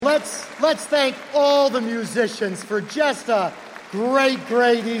Let's thank all the musicians for just a great,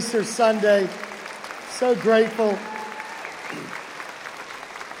 great Easter Sunday. So grateful.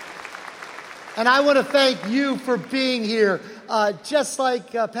 And I want to thank you for being here. Just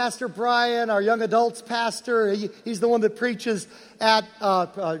like Pastor Brian, our young adults pastor, he's the one that preaches at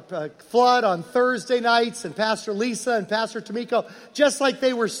Flood on Thursday nights, and Pastor Lisa and Pastor Tomiko, just like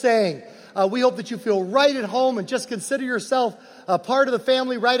they were saying. We hope that you feel right at home and just consider yourself a part of the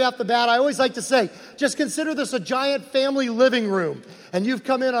family right off the bat. I always like to say, just consider this a giant family living room. And you've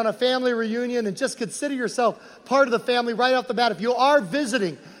come in on a family reunion, and just consider yourself part of the family right off the bat. If you are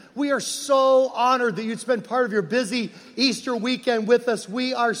visiting, we are so honored that you'd spend part of your busy Easter weekend with us.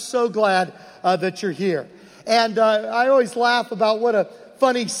 We are so glad that you're here. And I always laugh about what a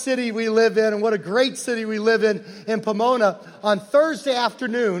funny city we live in and what a great city we live in Pomona. On Thursday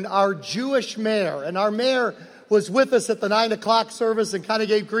afternoon, our Jewish mayor, and our mayor was with us at the 9 o'clock service and kind of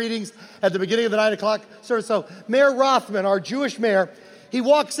gave greetings at the beginning of the 9 o'clock service. So Mayor Rothman, our Jewish mayor, he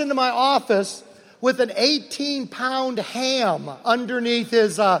walks into my office with an 18-pound ham underneath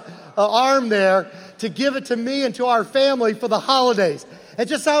his arm there to give it to me and to our family for the holidays. It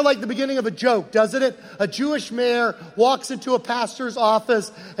just sounded like the beginning of a joke, doesn't it? A Jewish mayor walks into a pastor's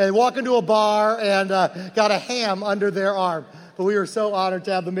office and walk into a bar and got a ham under their arm. But we were so honored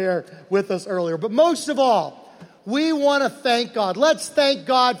to have the mayor with us earlier. But most of all, we want to thank God. Let's thank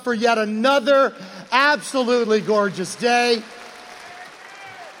God for yet another absolutely gorgeous day.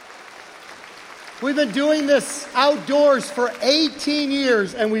 We've been doing this outdoors for 18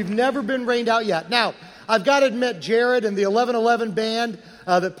 years, and we've never been rained out yet. Now, I've got to admit, Jared and the 1111 band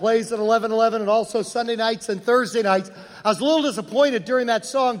that plays at 1111 and also Sunday nights and Thursday nights, I was a little disappointed during that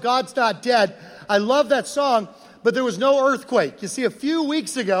song, God's Not Dead. I love that song, but there was no earthquake. You see, a few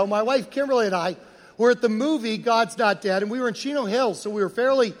weeks ago, my wife Kimberly and I were at the movie God's Not Dead, and we were in Chino Hills, so we were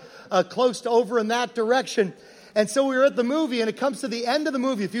fairly close to over in that direction. And so we were at the movie, and it comes to the end of the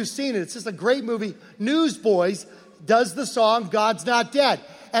movie. If you've seen it, it's just a great movie. Newsboys does the song God's Not Dead.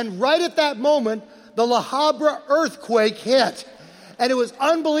 And right at that moment, the La Habra earthquake hit. And it was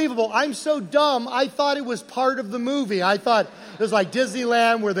unbelievable. I'm so dumb, I thought it was part of the movie. I thought it was like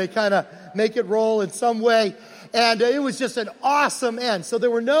Disneyland where they kind of make it roll in some way. And it was just an awesome end. So there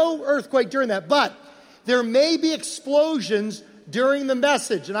were no earthquake during that. But there may be explosions during the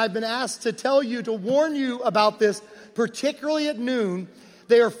message. And I've been asked to tell you, to warn you about this, particularly at noon.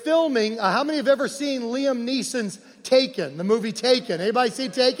 They are filming, how many have ever seen Liam Neeson's Taken, the movie Taken? Anybody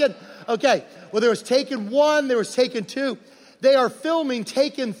seen Taken? Okay, well there was Taken 1, there was Taken 2. They are filming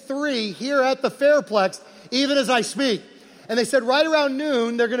Taken 3 here at the Fairplex, even as I speak. And they said right around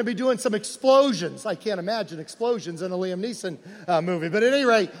noon, they're going to be doing some explosions. I can't imagine explosions in a Liam Neeson movie. But at any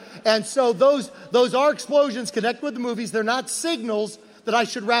rate, and so those are explosions connected with the movies. They're not signals that I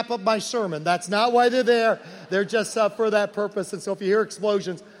should wrap up my sermon. That's not why they're there. They're just for that purpose. And so if you hear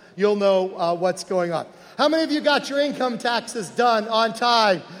explosions, you'll know what's going on. How many of you got your income taxes done on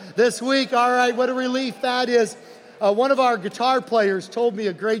time this week? All right, what a relief that is. One of our guitar players told me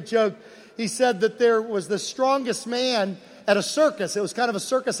a great joke. He said that there was the strongest man at a circus. It was kind of a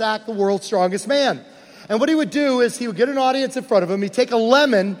circus act, the world's strongest man. And what he would do is he would get an audience in front of him. He'd take a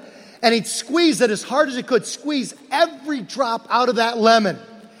lemon and he'd squeeze it as hard as he could, squeeze every drop out of that lemon.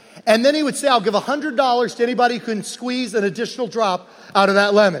 And then he would say, I'll give $100 to anybody who can squeeze an additional drop out of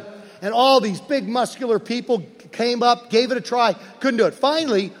that lemon. And all these big muscular people came up, gave it a try, couldn't do it.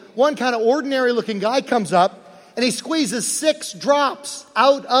 Finally, one kind of ordinary looking guy comes up and he squeezes 6 drops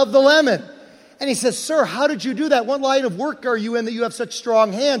out of the lemon. And he says, sir, how did you do that? What line of work are you in that you have such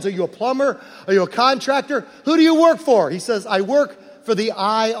strong hands? Are you a plumber? Are you a contractor? Who do you work for? He says, I work for the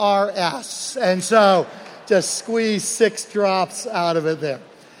IRS. And so just squeeze 6 drops out of it there.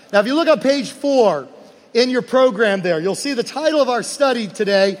 Now, if you look on page 4 in your program there, you'll see the title of our study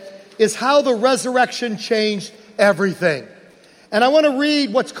today is How the Resurrection Changed Everything. And I want to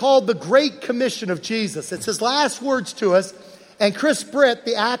read what's called the Great Commission of Jesus. It's his last words to us. And Chris Britt,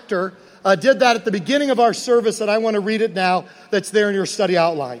 the actor, did that at the beginning of our service, and I want to read it now. That's there in your study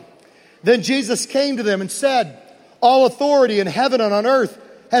outline. Then Jesus came to them and said, all authority in heaven and on earth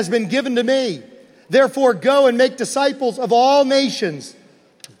has been given to me. Therefore go and make disciples of all nations,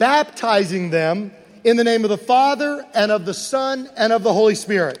 baptizing them in the name of the Father and of the Son and of the Holy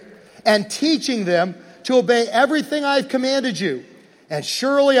Spirit, and teaching them to obey everything I've commanded you. And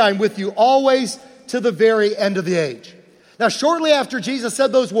surely I'm with you always to the very end of the age. Now, shortly after Jesus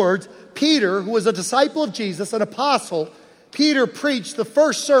said those words, Peter, who was a disciple of Jesus, an apostle, Peter preached the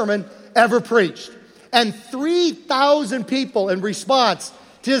first sermon ever preached. And 3,000 people in response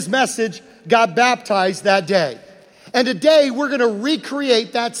to his message got baptized that day. And today we're going to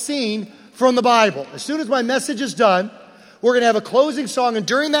recreate that scene from the Bible. As soon as my message is done, we're going to have a closing song. And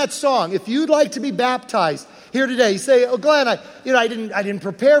during that song, if you'd like to be baptized here today, you say, "Oh, Glenn, I didn't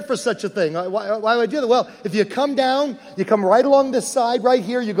prepare for such a thing. Why would I do that?" Well, if you come down, you come right along this side right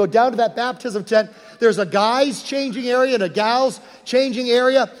here, you go down to that baptism tent. There's a guy's changing area and a gal's changing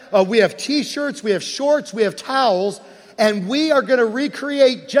area. We have t-shirts, we have shorts, we have towels, and we are going to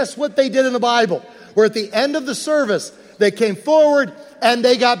recreate just what they did in the Bible. Where at the end of the service, they came forward and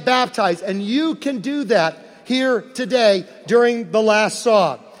they got baptized. And you can do that here today during the last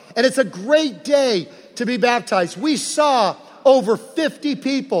song. And it's a great day to be baptized. We saw over 50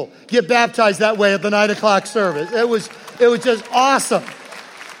 people get baptized that way at the 9 o'clock service. It was just awesome.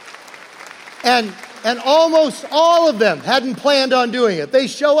 And almost all of them hadn't planned on doing it. They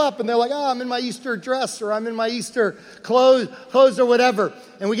show up and they're like, "Oh, I'm in my Easter dress," or "I'm in my Easter clothes or whatever."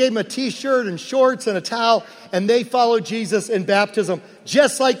 And we gave them a t-shirt and shorts and a towel, and they followed Jesus in baptism,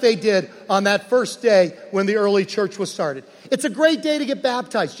 just like they did on that first day when the early church was started. It's a great day to get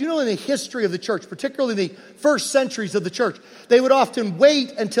baptized. You know, in the history of the church, particularly in the first centuries of the church, they would often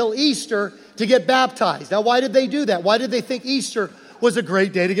wait until Easter to get baptized. Now, why did they do that? Why did they think Easter was a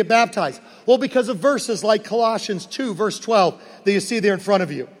great day to get baptized? Well, because of verses like Colossians 2, verse 12, that you see there in front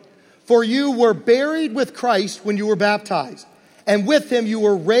of you. "For you were buried with Christ when you were baptized, and with him you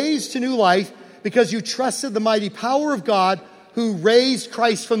were raised to new life because you trusted the mighty power of God who raised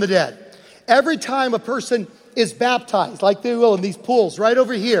Christ from the dead." Every time a person is baptized, like they will in these pools right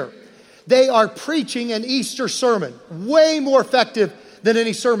over here, they are preaching an Easter sermon, way more effective than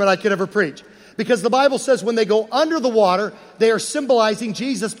any sermon I could ever preach. Because the Bible says when they go under the water, they are symbolizing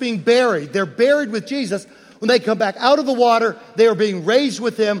Jesus being buried. They're buried with Jesus. When they come back out of the water, they are being raised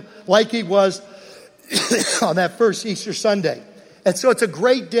with him like he was on that first Easter Sunday. And so it's a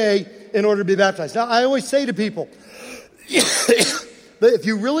great day in order to be baptized. Now, I always say to people, that if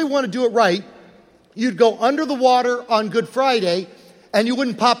you really want to do it right, you'd go under the water on Good Friday, and you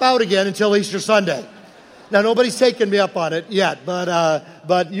wouldn't pop out again until Easter Sunday. Now, nobody's taken me up on it yet,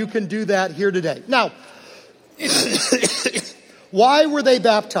 but you can do that here today. Now, why were they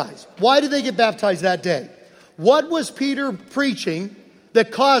baptized? Why did they get baptized that day? What was Peter preaching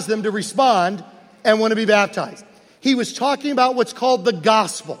that caused them to respond and want to be baptized? He was talking about what's called the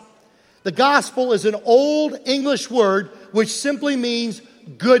gospel. The gospel is an old English word which simply means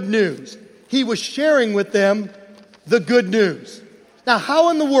good news. He was sharing with them the good news. Now, how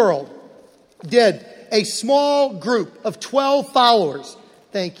in the world did a small group of 12 followers.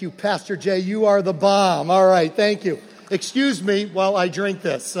 Thank you, Pastor Jay. You are the bomb. All right, thank you. Excuse me while I drink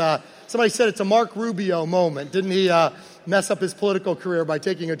this. Somebody said it's a Mark Rubio moment. Didn't he mess up his political career by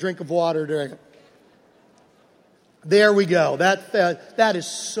taking a drink of water during it? There we go. That is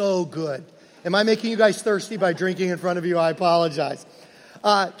so good. Am I making you guys thirsty by drinking in front of you? I apologize.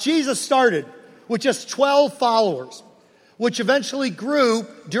 Jesus started with just 12 followers, which eventually grew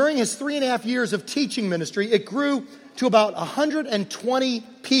during his 3.5 years of teaching ministry. It grew to about 120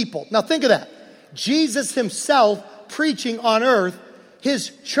 people. Now think of that. Jesus himself preaching on earth,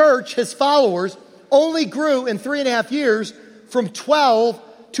 his church, his followers, only grew in 3.5 years from 12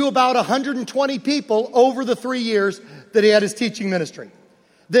 to about 120 people over the 3 years that he had his teaching ministry.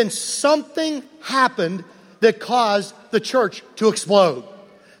 Then something happened that caused the church to explode.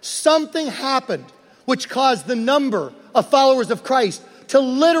 Something happened which caused the number of followers of Christ to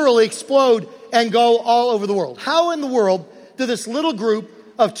literally explode and go all over the world. How in the world did this little group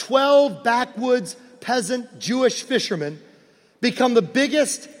of 12 backwoods peasant Jewish fishermen become the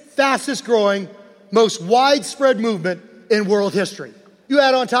biggest, fastest growing, most widespread movement in world history? You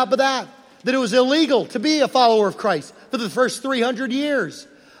add on top of that it was illegal to be a follower of Christ for the first 300 years.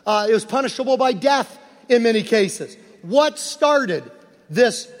 It was punishable by death in many cases. What started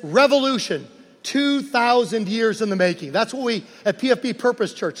this revolution 2,000 years in the making? That's what we at PFB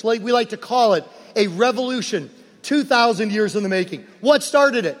Purpose Church, we like to call it a revolution 2,000 years in the making. What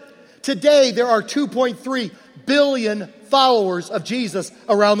started it? Today, there are 2.3 billion followers of Jesus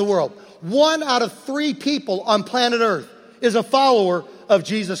around the world. 1 out of 3 people on planet Earth is a follower of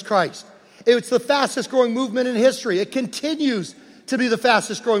Jesus Christ. It's the fastest growing movement in history. It continues to be the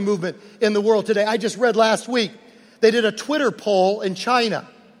fastest growing movement in the world today. I just read last week, they did a Twitter poll in China.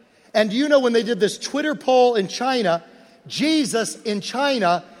 And do you know when they did this Twitter poll in China, Jesus in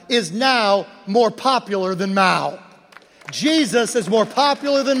China is now more popular than Mao. Jesus is more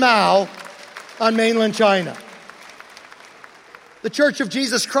popular than Mao on mainland China. The Church of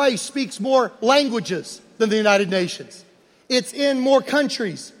Jesus Christ speaks more languages than the United Nations. It's in more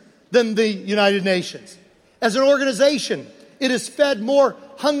countries than the United Nations. As an organization, it has fed more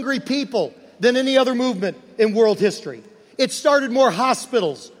hungry people than any other movement in world history. It started more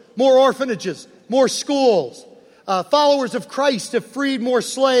hospitals, more orphanages, more schools. Followers of Christ have freed more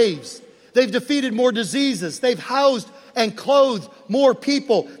slaves. They've defeated more diseases. They've housed and clothed more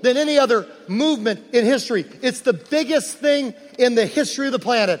people than any other movement in history. It's the biggest thing in the history of the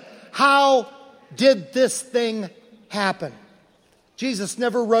planet. How did this thing happen? Jesus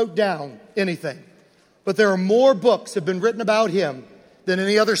never wrote down anything, but there are more books have been written about him than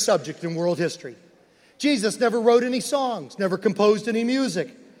any other subject in world history. Jesus never wrote any songs, never composed any music,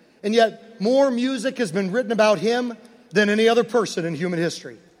 and yet more music has been written about him than any other person in human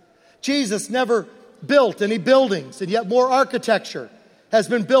history. Jesus never built any buildings, and yet more architecture has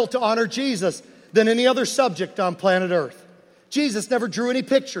been built to honor Jesus than any other subject on planet Earth. Jesus never drew any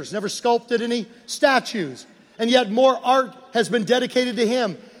pictures, never sculpted any statues, and yet more art has been dedicated to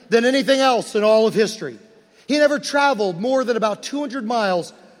him than anything else in all of history. He never traveled more than about 200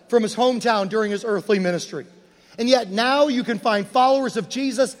 miles from his hometown during his earthly ministry. And yet now you can find followers of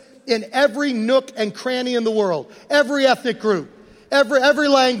Jesus in every nook and cranny in the world, every ethnic group, every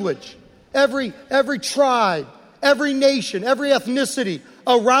language, every tribe, every nation, every ethnicity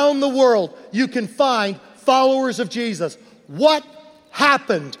around the world. You can find followers of Jesus. What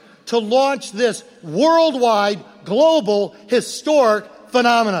happened to launch this worldwide, global, historic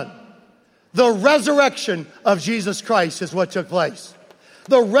phenomenon? The resurrection of Jesus Christ is what took place.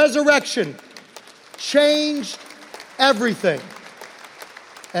 The resurrection changed everything.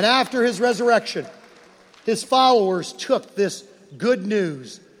 And after his resurrection, his followers took this good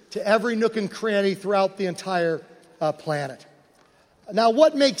news to every nook and cranny throughout the entire planet. Now,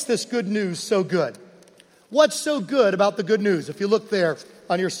 what makes this good news so good? What's so good about the good news? If you look there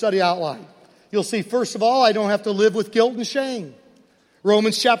on your study outline, you'll see, first of all, I don't have to live with guilt and shame.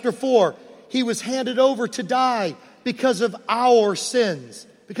 Romans chapter 4, he was handed over to die because of our sins,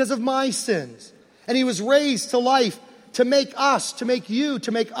 because of my sins. And he was raised to life to make us, to make you,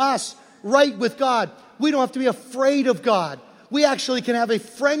 to make us right with God. We don't have to be afraid of God. We actually can have a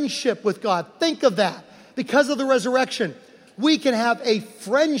friendship with God. Think of that. Because of the resurrection, we can have a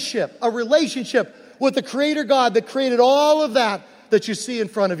friendship, a relationship with the Creator God that created all of that you see in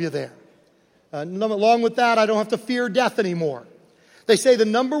front of you there. Along with that, I don't have to fear death anymore. They say the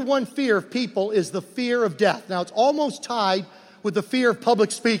number one fear of people is the fear of death. Now, it's almost tied with the fear of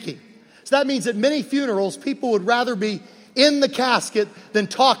public speaking. So that means at many funerals, people would rather be in the casket than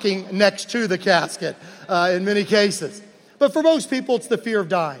talking next to the casket in many cases. But for most people, it's the fear of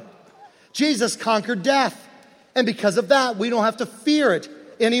dying. Jesus conquered death. And because of that, we don't have to fear it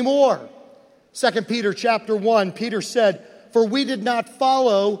anymore. 2 Peter chapter 1, Peter said, "For we did not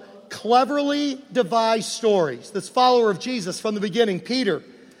follow cleverly devised stories." This follower of Jesus from the beginning, Peter,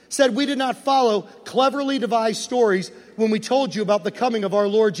 said, "We did not follow cleverly devised stories when we told you about the coming of our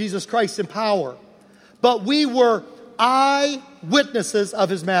Lord Jesus Christ in power, but we were eyewitnesses of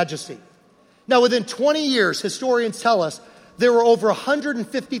his majesty." Now, within 20 years, historians tell us there were over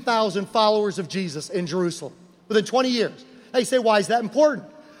 150,000 followers of Jesus in Jerusalem. Within 20 years. Now you say, why is that important?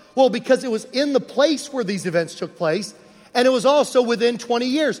 Well, because it was in the place where these events took place, and it was also within 20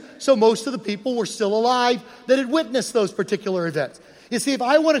 years. So most of the people were still alive that had witnessed those particular events. You see, if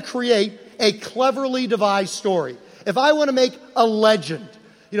I want to create a cleverly devised story, if I want to make a legend,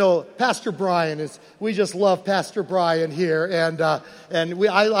 Pastor Brian we just love Pastor Brian here, and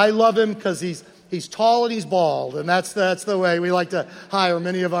I love him because he's tall and he's bald, and that's the way we like to hire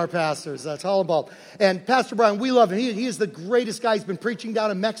many of our pastors. Tall and bald. And Pastor Brian, we love him. He is the greatest guy. He's been preaching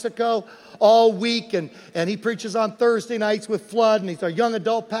down in Mexico all week, and he preaches on Thursday nights with Flood, and he's our young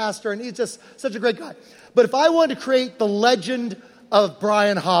adult pastor, and he's just such a great guy. But if I wanted to create the legend of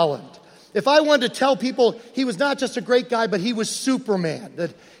Brian Holland, if I wanted to tell people he was not just a great guy, but he was Superman,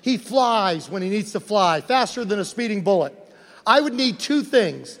 that he flies when he needs to fly, faster than a speeding bullet, I would need two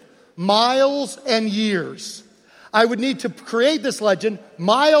things: miles and years. I would need to create this legend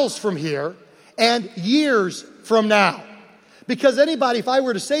miles from here and years from now. Because anybody, if I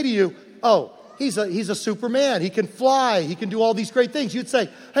were to say to you, oh, he's a Superman, he can fly, he can do all these great things, you'd say,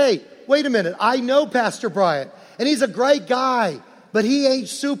 hey, wait a minute, I know Pastor Brian, and he's a great guy, but he ain't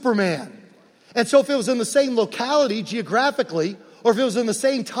Superman. And so if it was in the same locality geographically, or if it was in the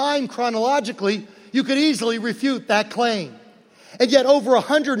same time chronologically, you could easily refute that claim. And yet over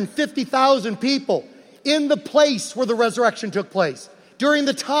 150,000 people in the place where the resurrection took place, during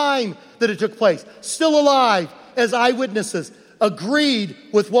the time that it took place, still alive as eyewitnesses, agreed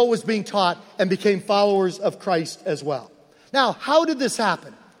with what was being taught and became followers of Christ as well. Now, how did this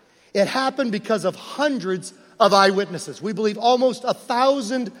happen? It happened because of hundreds of eyewitnesses. We believe almost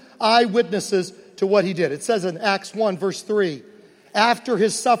 1,000 eyewitnesses to what he did. It says in Acts 1, verse 3, after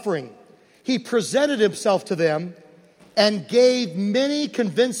his suffering, He presented himself to them and gave many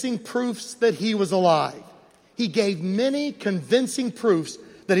convincing proofs that he was alive. He gave many convincing proofs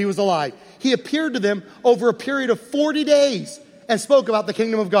that he was alive. He appeared to them over a period of 40 days and spoke about the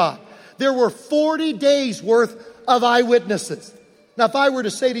kingdom of God. There were 40 days worth of eyewitnesses. Now, if I were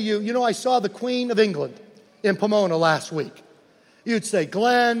to say to you, you know, I saw the Queen of England in Pomona last week, you'd say,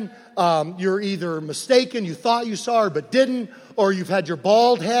 Glenn, you're either mistaken, you thought you saw her but didn't, or you've had your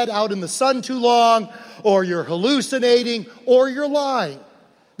bald head out in the sun too long, or you're hallucinating, or you're lying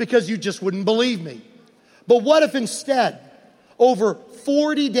because you just wouldn't believe me. But what if instead, over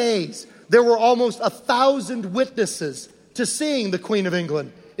 40 days, there were almost 1,000 witnesses to seeing the Queen of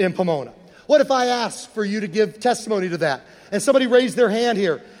England in Pomona? What if I asked for you to give testimony to that? And somebody raised their hand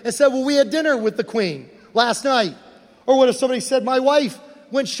here and said, well, we had dinner with the Queen last night. Or what if somebody said, my wife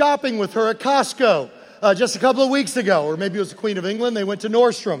went shopping with her at Costco just a couple of weeks ago. Or maybe it was the Queen of England, they went to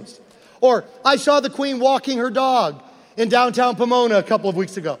Nordstrom's. Or I saw the Queen walking her dog in downtown Pomona a couple of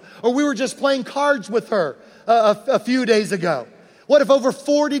weeks ago. Or we were just playing cards with her a few days ago. What if over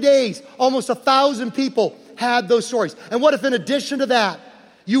 40 days, almost 1,000 people had those stories? And what if in addition to that,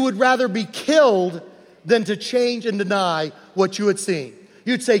 you would rather be killed than to change and deny what you had seen?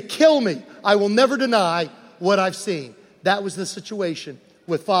 You'd say, kill me. I will never deny what I've seen. That was the situation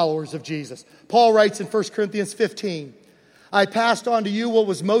with followers of Jesus. Paul writes in 1 Corinthians 15, I passed on to you what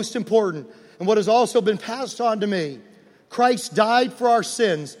was most important and what has also been passed on to me. Christ died for our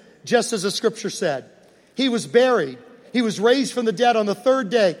sins, just as the scripture said. He was buried. He was raised from the dead on the third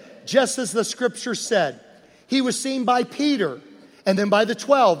day, just as the scripture said. He was seen by Peter and then by the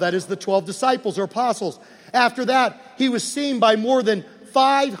 12, that is the 12 disciples or apostles. After that, he was seen by more than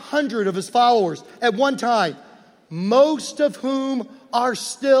 500 of his followers at one time, most of whom are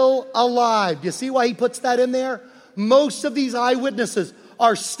still alive. Do you see why he puts that in there? Most of these eyewitnesses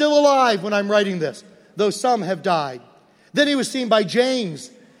are still alive when I'm writing this, though some have died. Then he was seen by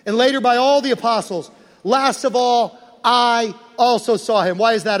James and later by all the apostles. Last of all, I also saw him.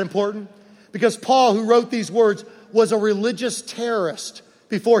 Why is that important? Because Paul, who wrote these words, was a religious terrorist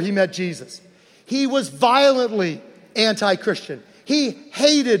before he met Jesus. He was violently anti-Christian. He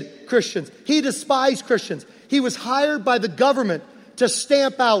hated Christians. He despised Christians. He was hired by the government to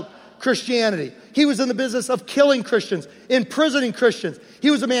stamp out Christianity. He was in the business of killing Christians, imprisoning Christians. He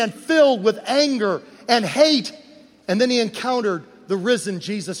was a man filled with anger and hate. And then he encountered the risen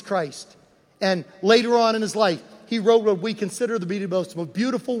Jesus Christ. And later on in his life, he wrote what we consider to be the most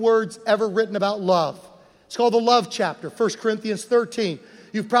beautiful words ever written about love. It's called the love chapter, 1 Corinthians 13.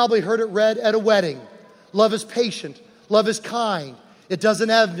 You've probably heard it read at a wedding. Love is patient. Love is kind. It doesn't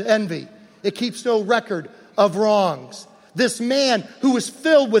have envy. It keeps no record of wrongs. This man who was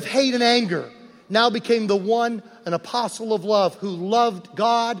filled with hate and anger now became the one, an apostle of love, who loved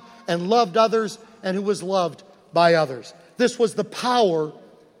God and loved others and who was loved by others. This was the power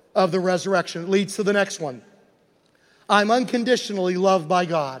of the resurrection. It leads to the next one. I'm unconditionally loved by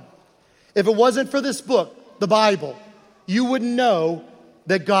God. If it wasn't for this book, the Bible, you wouldn't know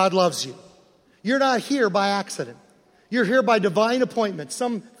that God loves you. You're not here by accident. You're here by divine appointment.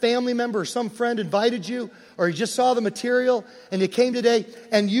 Some family member or some friend invited you, or you just saw the material and you came today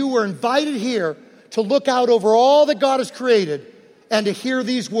and you were invited here to look out over all that God has created and to hear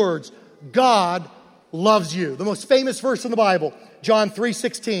these words, God loves you. The most famous verse in the Bible, John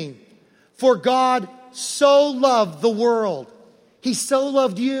 3:16. For God so loved the world. He so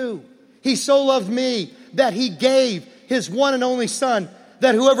loved you. He so loved me that he gave his one and only Son,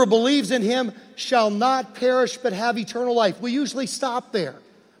 that whoever believes in him shall not perish but have eternal life. We usually stop there.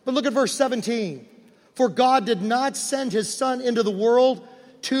 But look at verse 17. For God did not send his Son into the world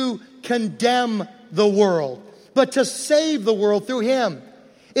to condemn the world, but to save the world through him.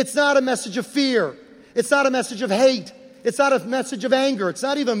 It's not a message of fear. It's not a message of hate. It's not a message of anger. It's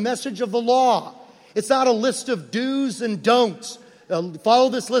not even a message of the law. It's not a list of do's and don'ts. Follow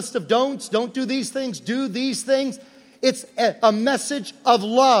this list of don'ts. Don't do these things. Do these things. It's a message of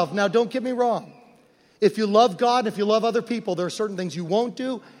love. Now, don't get me wrong. If you love God, if you love other people, there are certain things you won't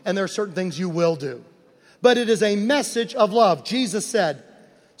do, and there are certain things you will do. But it is a message of love. Jesus said,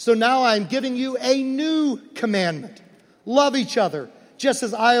 so now I'm giving you a new commandment. Love each other. Just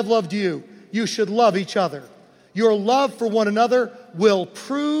as I have loved you, you should love each other. Your love for one another will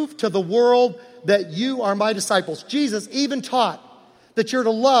prove to the world that you are my disciples. Jesus even taught that you're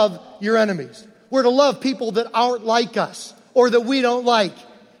to love your enemies. We're to love people that aren't like us or that we don't like.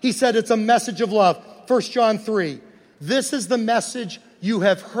 He said it's a message of love. 1 John 3. This is the message you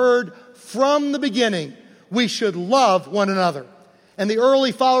have heard from the beginning. We should love one another. And the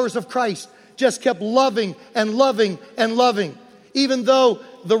early followers of Christ just kept loving and loving and loving. Even though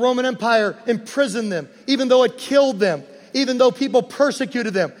the Roman Empire imprisoned them, even though it killed them, even though people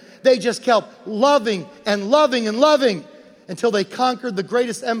persecuted them, they just kept loving and loving and loving until they conquered the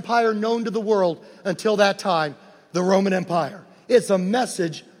greatest empire known to the world until that time, the Roman Empire. It's a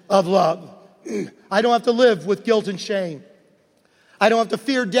message of love. I don't have to live with guilt and shame. I don't have to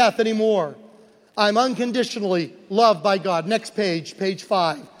fear death anymore. I'm unconditionally loved by God. Next page, page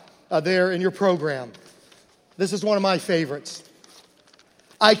 5, there in your program. This is one of my favorites.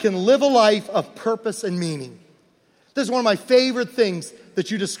 I can live a life of purpose and meaning. This is one of my favorite things that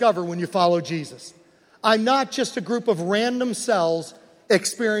you discover when you follow Jesus. I'm not just a group of random cells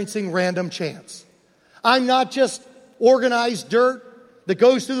experiencing random chance. I'm not just organized dirt that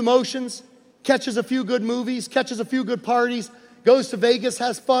goes through the motions, catches a few good movies, catches a few good parties, goes to Vegas,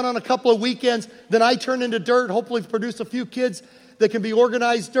 has fun on a couple of weekends, then I turn into dirt, hopefully produce a few kids that can be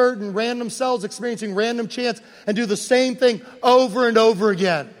organized dirt and random cells experiencing random chance and do the same thing over and over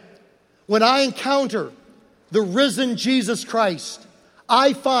again. When I encounter the risen Jesus Christ,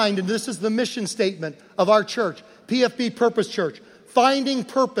 I find, and this is the mission statement of our church, PFB Purpose Church, finding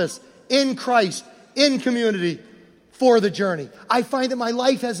purpose in Christ, in community, for the journey. I find that my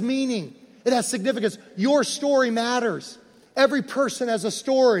life has meaning. It has significance. Your story matters. Every person has a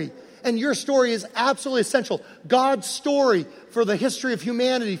story, and your story is absolutely essential. God's story for the history of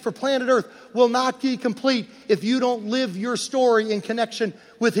humanity, for planet Earth, will not be complete if you don't live your story in connection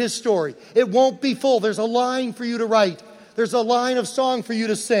with His story. It won't be full. There's a line for you to write. There's a line of song for you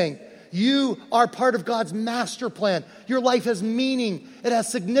to sing. You are part of God's master plan. Your life has meaning. It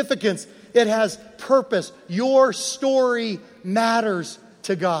has significance. It has purpose. Your story matters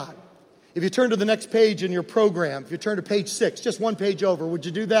to God. If you turn to the next page in your program, if you turn to page 6, just one page over, would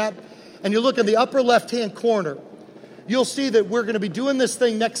you do that? And you look in the upper left-hand corner, you'll see that we're going to be doing this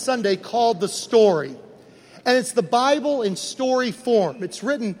thing next Sunday called The Story. And it's the Bible in story form. It's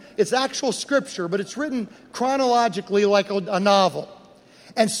written, it's actual scripture, but it's written chronologically like a novel.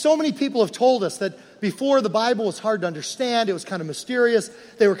 And so many people have told us that before the Bible was hard to understand, it was kind of mysterious,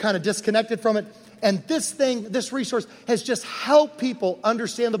 they were kind of disconnected from it. And this resource has just helped people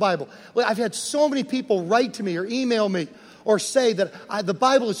understand the Bible. I've had so many people write to me or email me or say that the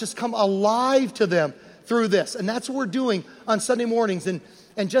Bible has just come alive to them through this. And that's what we're doing on Sunday mornings. And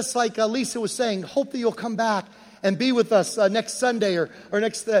just like Lisa was saying, hope that you'll come back and be with us next Sunday or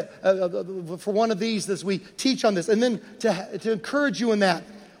next for one of these as we teach on this. And then to encourage you in that,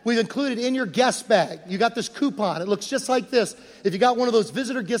 we've included in your guest bag, you got this coupon. It looks just like this. If you got one of those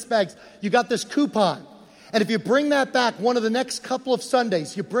visitor guest bags, you got this coupon. And if you bring that back one of the next couple of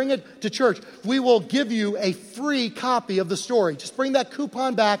Sundays, you bring it to church, we will give you a free copy of the story. Just bring that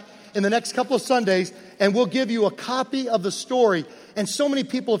coupon back in the next couple of Sundays, and we'll give you a copy of the story. And so many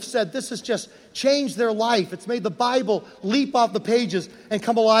people have said this has just changed their life. It's made the Bible leap off the pages and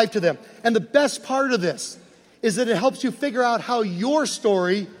come alive to them. And the best part of this is that it helps you figure out how your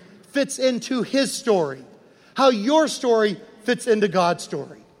story fits into His story, how your story fits into God's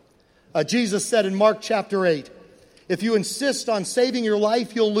story. Jesus said in Mark chapter 8, if you insist on saving your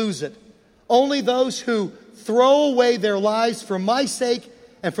life, you'll lose it. Only those who throw away their lives for my sake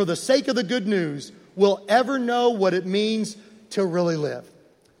and for the sake of the good news will ever know what it means to really live.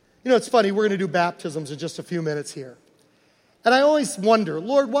 You know, it's funny, we're going to do baptisms in just a few minutes here. And I always wonder,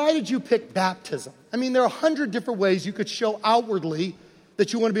 Lord, why did you pick baptism? I mean, there are 100 different ways you could show outwardly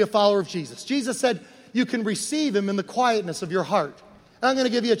that you want to be a follower of Jesus. Jesus said you can receive Him in the quietness of your heart. And I'm going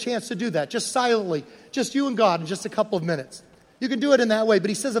to give you a chance to do that, just silently, just you and God in just a couple of minutes. You can do it in that way, but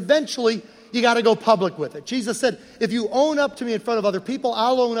He says eventually you got to go public with it. Jesus said, if you own up to me in front of other people,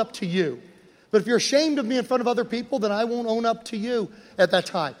 I'll own up to you. But if you're ashamed of me in front of other people, then I won't own up to you at that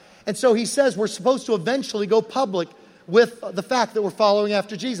time. And so He says we're supposed to eventually go public with the fact that we're following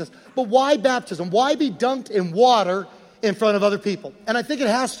after Jesus. But why baptism? Why be dunked in water in front of other people? And I think it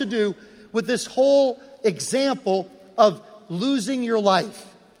has to do with this whole example of losing your life,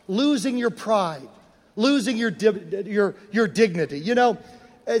 losing your pride, losing your dignity. You know,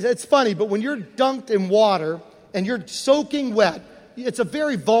 it's funny, but when you're dunked in water and you're soaking wet, it's a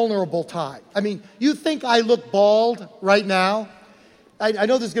very vulnerable time. I mean, you think I look bald right now? I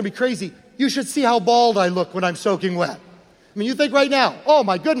know this is going to be crazy. You should see how bald I look when I'm soaking wet. I mean, you think right now, oh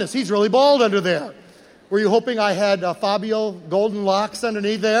my goodness, he's really bald under there. Were you hoping I had Fabio golden locks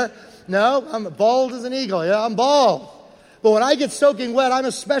underneath there? No, I'm bald as an eagle. Yeah, I'm bald. But when I get soaking wet, I'm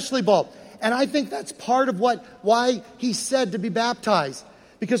especially bald. And I think that's part of why He said to be baptized.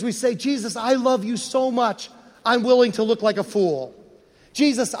 Because we say, Jesus, I love you so much, I'm willing to look like a fool.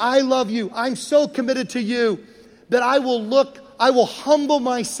 Jesus, I love you. I'm so committed to you that I will humble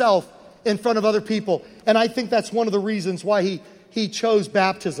myself in front of other people. And I think that's one of the reasons why He he chose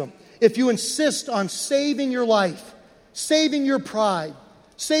baptism. If you insist on saving your life, saving your pride,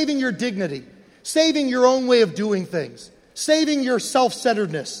 saving your dignity, saving your own way of doing things, saving your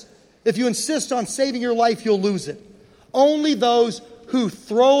self-centeredness, if you insist on saving your life, you'll lose it. Only those who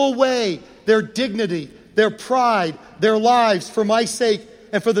throw away their dignity, their pride, their lives for my sake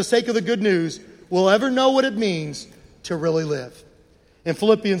and for the sake of the good news will ever know what it means to really live. In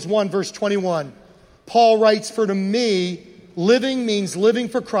Philippians 1, verse 21, Paul writes, "For to me, living means living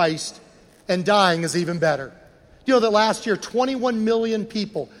for Christ, and dying is even better." You know that last year, 21 million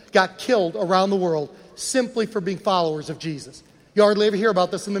people got killed around the world simply for being followers of Jesus. You hardly ever hear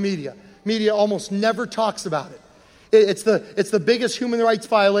about this in the media. Media almost never talks about it. It's the biggest human rights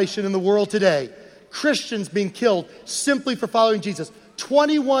violation in the world today. Christians being killed simply for following Jesus.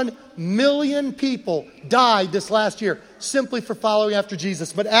 21 million people died this last year simply for following after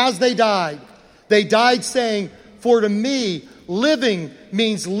Jesus. But as they died saying, "For to me, living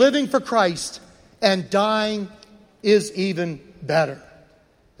means living for Christ, and dying is even better."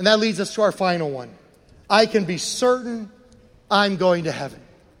 And that leads us to our final one. I can be certain I'm going to heaven.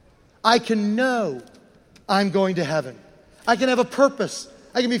 I can know I'm going to heaven. I can have a purpose.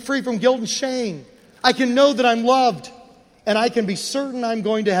 I can be free from guilt and shame. I can know that I'm loved. And I can be certain I'm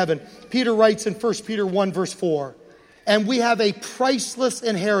going to heaven. Peter writes in 1 Peter 1, verse 4, "And we have a priceless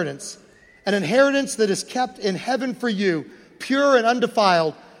inheritance, an inheritance that is kept in heaven for you, pure and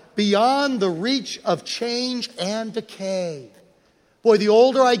undefiled, beyond the reach of change and decay." Boy, the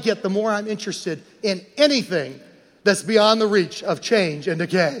older I get, the more I'm interested in anything that's beyond the reach of change and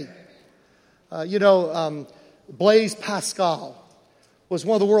decay. Blaise Pascal was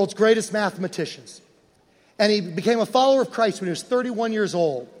one of the world's greatest mathematicians. And he became a follower of Christ when he was 31 years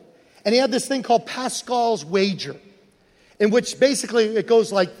old. And he had this thing called Pascal's wager, in which basically it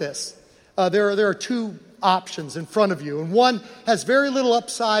goes like this. There are two options in front of you. And one has very little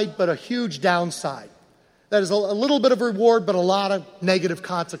upside, but a huge downside. That is a little bit of reward, but a lot of negative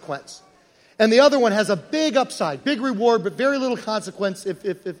consequence. And the other one has a big upside, big reward, but very little consequence if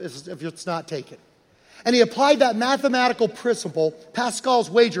it's not taken. And he applied that mathematical principle,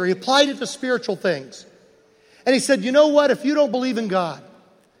 Pascal's wager, he applied it to spiritual things. And he said, you know what, if you don't believe in God,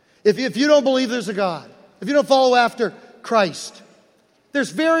 if you don't believe there's a God, if you don't follow after Christ, there's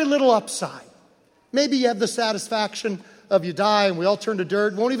very little upside. Maybe you have the satisfaction of you die and we all turn to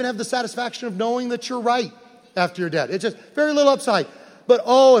dirt. Won't even have the satisfaction of knowing that you're right after you're dead. It's just very little upside. But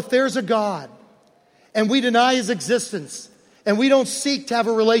if there's a God and we deny his existence and we don't seek to have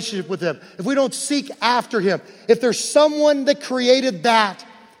a relationship with him, if we don't seek after him, if there's someone that created that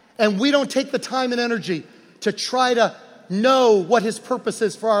and we don't take the time and energy to try to know what his purpose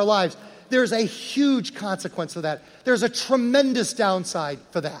is for our lives, there's a huge consequence of that. There's a tremendous downside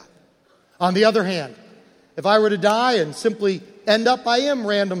for that. On the other hand, if I were to die and simply end up, I am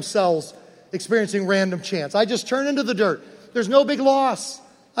random cells experiencing random chance. I just turn into the dirt. There's no big loss.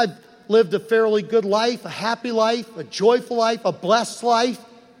 I've lived a fairly good life, a happy life, a joyful life, a blessed life.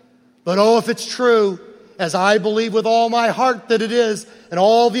 But if it's true, as I believe with all my heart that it is, and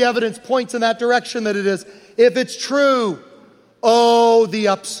all the evidence points in that direction that it is, if it's true, the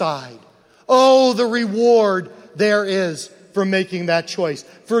upside, the reward there is for making that choice.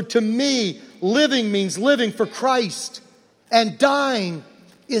 For to me, living means living for Christ, and dying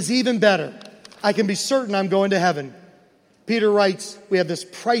is even better. I can be certain I'm going to heaven. Peter writes, we have this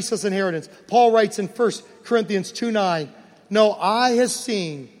priceless inheritance. Paul writes in 1 Corinthians 2:9, "No eye has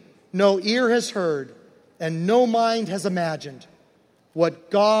seen, no ear has heard, and no mind has imagined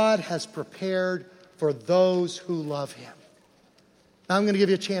what God has prepared for those who love him." Now I'm going to give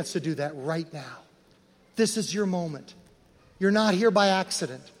you a chance to do that right now. This is your moment. You're not here by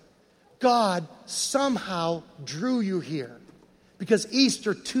accident. God somehow drew you here because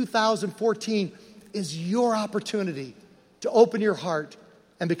Easter 2014 is your opportunity to open your heart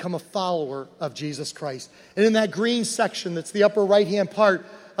and become a follower of Jesus Christ. And in that green section that's the upper right-hand part,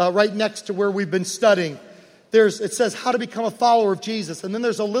 right next to where we've been studying, it says how to become a follower of Jesus. And then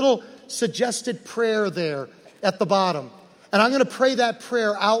there's a little suggested prayer there at the bottom. And I'm going to pray that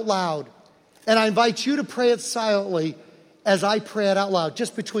prayer out loud. And I invite you to pray it silently as I pray it out loud,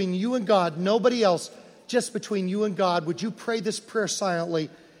 just between you and God, nobody else, just between you and God. Would you pray this prayer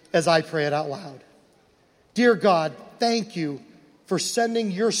silently as I pray it out loud? Dear God, thank you for sending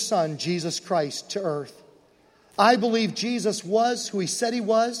your Son, Jesus Christ, to earth. I believe Jesus was who he said he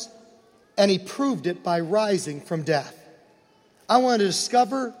was, and he proved it by rising from death. I want to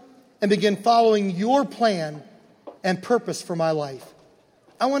discover and begin following your plan and purpose for my life.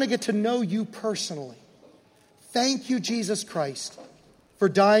 I want to get to know you personally. Thank you, Jesus Christ, for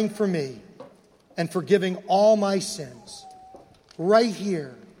dying for me and forgiving all my sins. right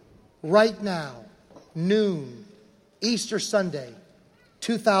here, right now, noon, Easter Sunday,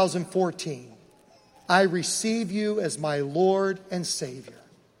 2014. I receive you as my Lord and Savior.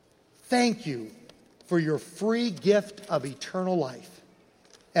 Thank you for your free gift of eternal life.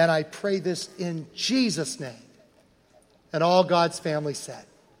 And I pray this in Jesus' name. And all God's family said,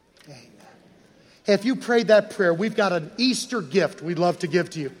 amen. Hey, if you prayed that prayer, we've got an Easter gift we'd love to give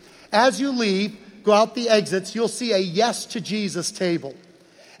to you. As you leave, go out the exits, you'll see a Yes to Jesus table.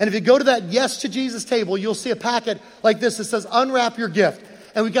 And if you go to that Yes to Jesus table, you'll see a packet like this that says, unwrap your gift.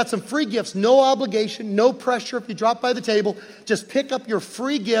 And we've got some free gifts, no obligation, no pressure. If you drop by the table, just pick up your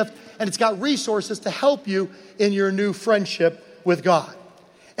free gift, and it's got resources to help you in your new friendship with God.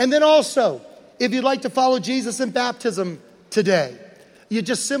 And then also, if you'd like to follow Jesus in baptism today, you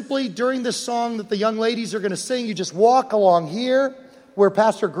just simply, during this song that the young ladies are going to sing, you just walk along here where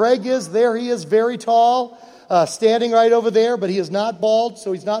Pastor Greg is. There he is, very tall, standing right over there, but he is not bald,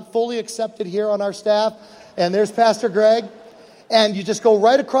 so he's not fully accepted here on our staff. And there's Pastor Greg. And you just go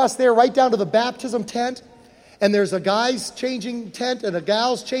right across there, right down to the baptism tent. And there's a guy's changing tent and a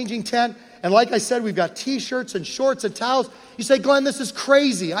gal's changing tent. And like I said, we've got t-shirts and shorts and towels. You say, Glenn, this is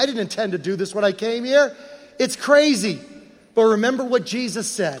crazy. I didn't intend to do this when I came here. It's crazy. But remember what Jesus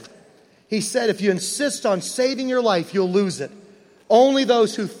said. He said, if you insist on saving your life, you'll lose it. Only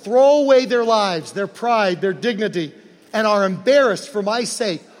those who throw away their lives, their pride, their dignity, and are embarrassed for my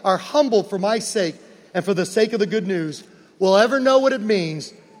sake, are humbled for my sake, and for the sake of the good news, will ever know what it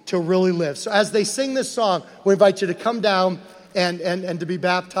means to really live. So as they sing this song, we invite you to come down and to be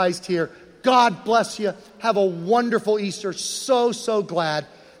baptized here. God bless you. Have a wonderful Easter. So glad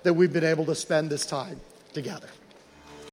that we've been able to spend this time together.